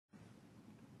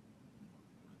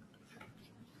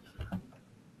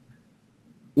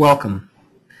Welcome.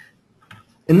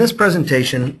 In this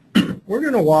presentation, we're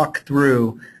going to walk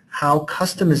through how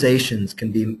customizations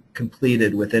can be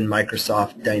completed within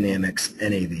Microsoft Dynamics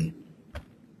NAV.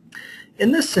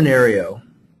 In this scenario,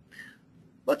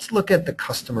 let's look at the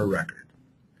customer record.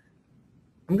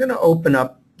 I'm going to open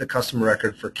up the customer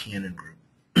record for Canon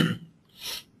Group.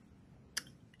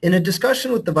 In a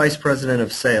discussion with the Vice President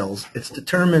of Sales, it's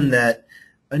determined that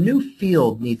a new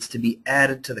field needs to be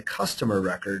added to the customer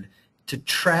record to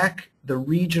track the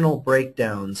regional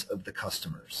breakdowns of the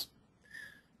customers.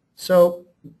 So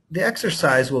the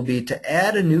exercise will be to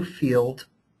add a new field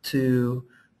to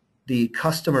the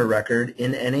customer record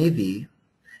in NAV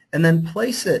and then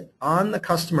place it on the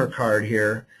customer card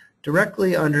here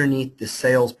directly underneath the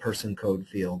salesperson code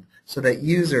field so that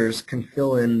users can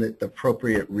fill in the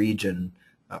appropriate region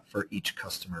for each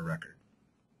customer record.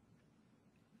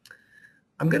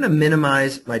 I'm going to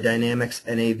minimize my Dynamics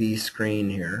NAV screen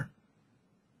here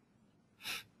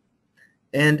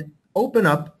and open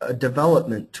up a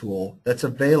development tool that's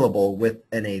available with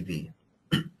NAV.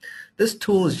 This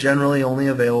tool is generally only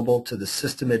available to the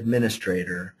system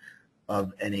administrator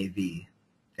of NAV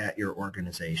at your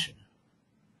organization.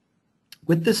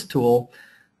 With this tool,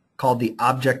 called the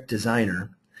Object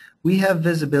Designer, we have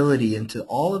visibility into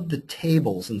all of the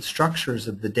tables and structures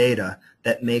of the data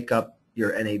that make up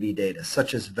your NAV data,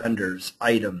 such as vendors,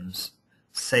 items,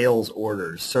 sales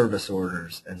orders, service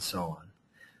orders, and so on.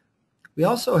 We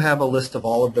also have a list of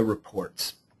all of the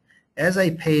reports. As I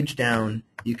page down,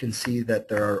 you can see that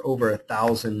there are over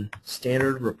 1,000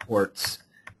 standard reports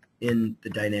in the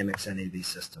Dynamics NAV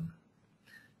system.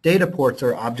 Data ports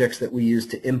are objects that we use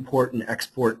to import and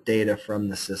export data from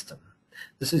the system.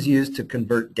 This is used to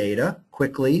convert data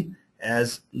quickly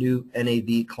as new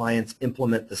NAV clients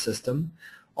implement the system,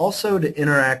 also to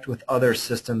interact with other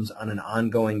systems on an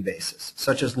ongoing basis,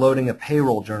 such as loading a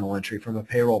payroll journal entry from a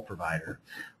payroll provider,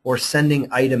 or sending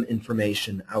item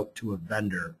information out to a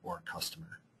vendor or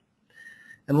customer.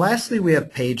 And lastly, we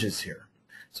have pages here.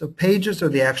 So pages are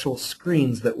the actual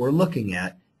screens that we're looking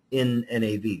at in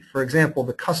NAV. For example,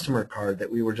 the customer card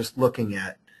that we were just looking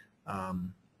at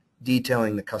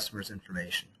detailing the customer's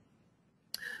information.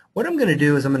 What I'm going to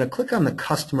do is I'm going to click on the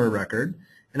customer record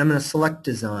and I'm going to select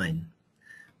Design.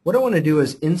 What I want to do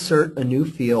is insert a new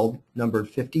field numbered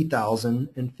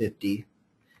 50,050,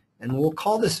 and we'll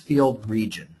call this field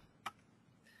Region.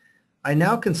 I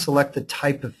now can select the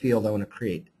type of field I want to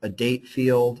create, a date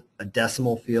field, a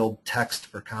decimal field, text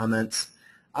for comments.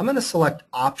 I'm going to select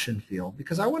Option field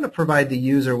because I want to provide the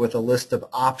user with a list of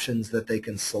options that they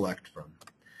can select from.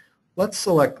 Let's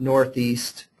select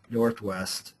Northeast,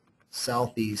 Northwest,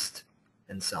 Southeast,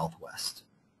 and Southwest.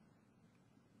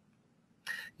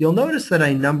 You'll notice that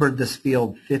I numbered this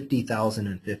field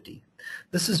 50,050.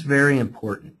 This is very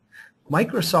important.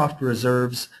 Microsoft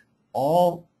reserves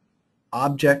all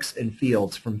objects and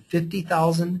fields from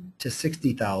 50,000 to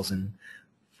 60,000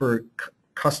 for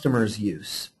customers'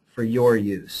 use, for your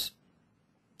use.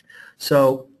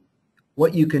 So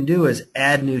what you can do is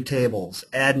add new tables,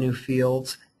 add new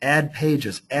fields, add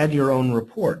pages, add your own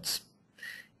reports,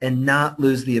 and not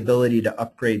lose the ability to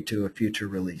upgrade to a future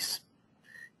release.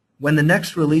 When the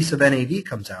next release of NAV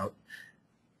comes out,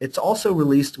 it's also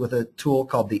released with a tool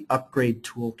called the Upgrade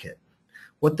Toolkit.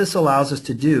 What this allows us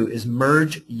to do is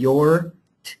merge your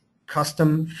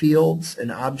custom fields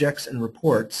and objects and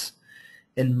reports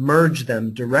and merge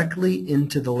them directly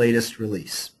into the latest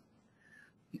release.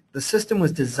 The system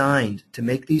was designed to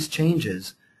make these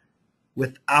changes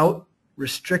without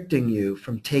restricting you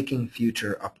from taking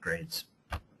future upgrades.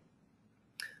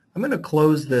 I'm going to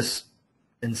close this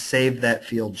and save that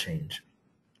field change.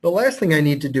 The last thing I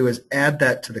need to do is add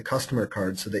that to the customer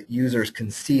card so that users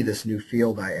can see this new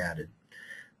field I added.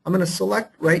 I'm going to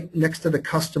select right next to the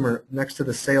customer, next to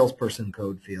the salesperson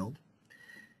code field,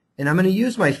 and I'm going to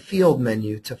use my field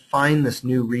menu to find this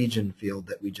new region field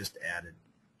that we just added.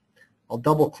 I'll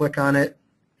double click on it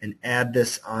and add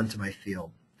this onto my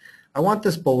field. I want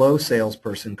this below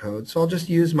salesperson code, so I'll just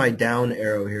use my down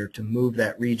arrow here to move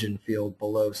that region field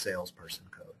below salesperson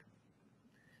code.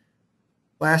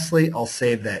 Lastly, I'll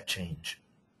save that change.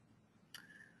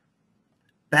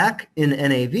 Back in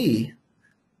NAV,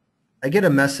 I get a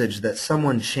message that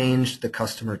someone changed the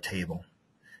customer table,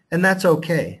 and that's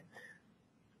okay.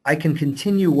 I can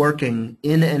continue working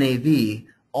in NAV.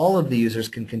 All of the users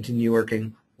can continue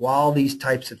working while these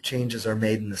types of changes are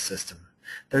made in the system.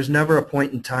 There's never a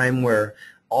point in time where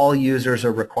all users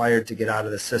are required to get out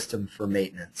of the system for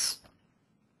maintenance.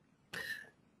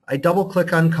 I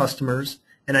double-click on customers,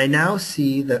 and I now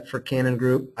see that for Canon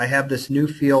Group, I have this new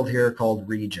field here called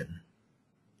Region.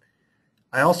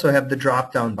 I also have the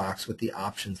drop-down box with the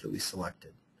options that we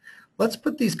selected. Let's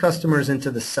put these customers into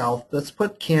the south. Let's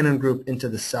put Canon Group into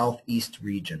the southeast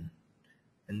region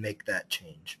and make that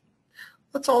change.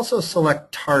 Let's also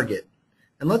select Target,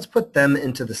 and let's put them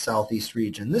into the southeast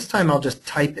region. This time I'll just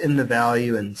type in the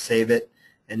value and save it,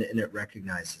 and it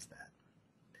recognizes that.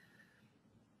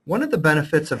 One of the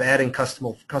benefits of adding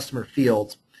custom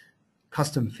fields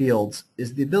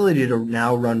is the ability to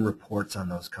now run reports on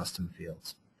those custom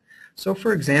fields. So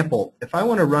for example, if I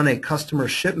want to run a customer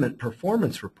shipment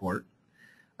performance report,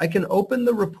 I can open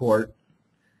the report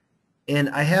and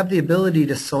I have the ability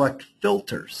to select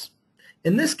filters.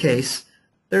 In this case,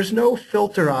 there's no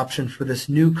filter option for this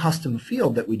new custom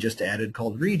field that we just added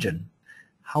called region.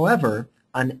 However,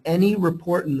 on any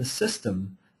report in the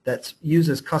system that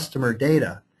uses customer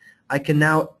data, I can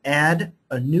now add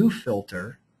a new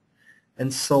filter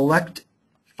and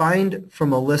find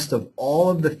from a list of all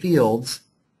of the fields,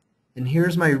 and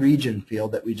here's my region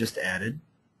field that we just added,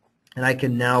 and I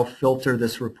can now filter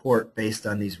this report based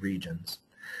on these regions.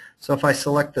 So if I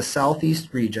select the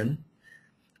southeast region,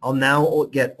 I'll now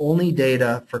get only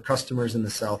data for customers in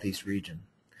the southeast region.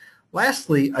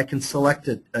 Lastly, I can select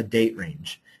a date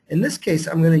range. In this case,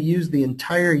 I'm going to use the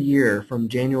entire year from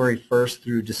January 1st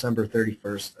through December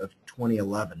 31st of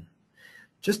 2011,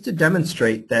 just to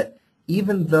demonstrate that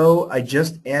even though I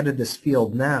just added this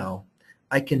field now,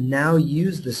 I can now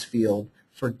use this field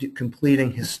for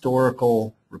completing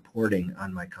historical reporting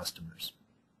on my customers.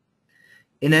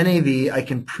 In NAV, I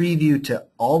can preview to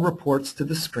all reports to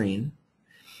the screen,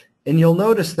 and you'll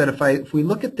notice that if we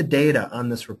look at the data on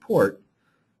this report,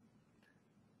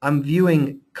 I'm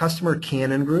viewing customer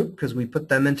Canon Group because we put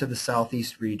them into the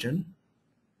southeast region.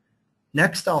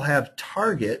 Next, I'll have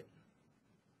Target,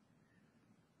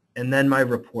 and then my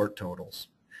report totals.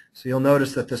 So you'll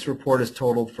notice that this report is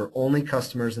totaled for only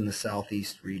customers in the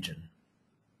southeast region.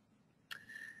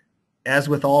 As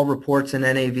with all reports in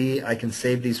NAV, I can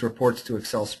save these reports to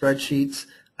Excel spreadsheets.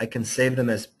 I can save them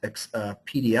as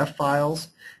PDF files,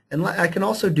 and I can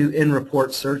also do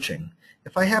in-report searching.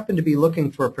 If I happen to be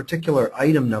looking for a particular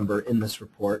item number in this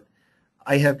report,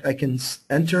 I can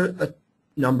enter a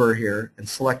number here and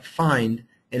select Find,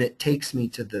 and it takes me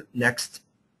to the next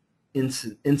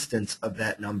instance of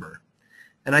that number.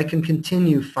 And I can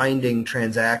continue finding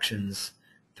transactions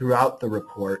throughout the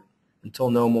report until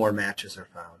no more matches are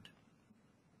found.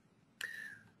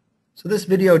 So this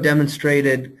video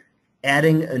demonstrated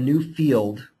adding a new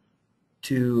field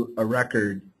to a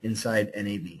record inside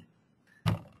NAV.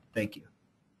 Thank you.